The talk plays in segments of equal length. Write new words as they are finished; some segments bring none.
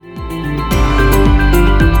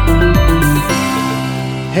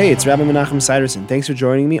Hey, it's Rabbi Menachem Siderson. Thanks for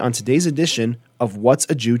joining me on today's edition of What's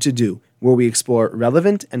a Jew to Do, where we explore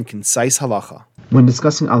relevant and concise halacha. When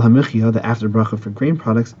discussing HaMichya, the after bracha for grain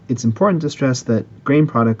products, it's important to stress that grain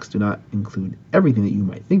products do not include everything that you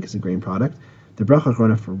might think is a grain product. The bracha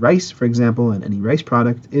achrona for rice, for example, and any rice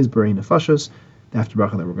product is Borei Nefashos. The after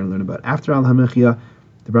bracha that we're going to learn about after HaMichya,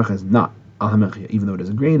 the bracha is not HaMichya. Even though it is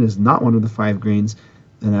a grain, it is not one of the 5 grains,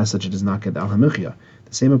 and as such it does not get the HaMichya.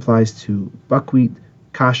 The same applies to buckwheat,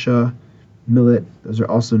 kasha, millet. Those are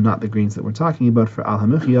also not the grains that we're talking about for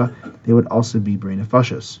HaMichya. They would also be Borei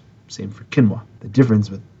Nefashos. Same for quinoa. The difference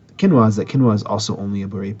with quinoa is that quinoa is also only a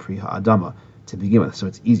Borei Pri Ha'adama to begin with, so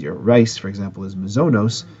it's easier. Rice, for example, is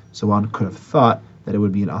mezonos, so one could have thought that it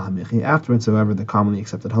would be an HaMichya afterwards. However, the commonly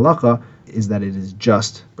accepted halacha is that it is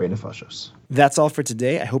just Borei Nefashos. That's all for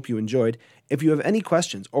today. I hope you enjoyed. If you have any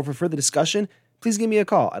questions or for further discussion, please give me a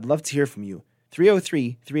call. I'd love to hear from you.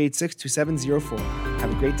 303-386-2704. Have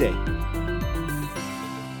a great day.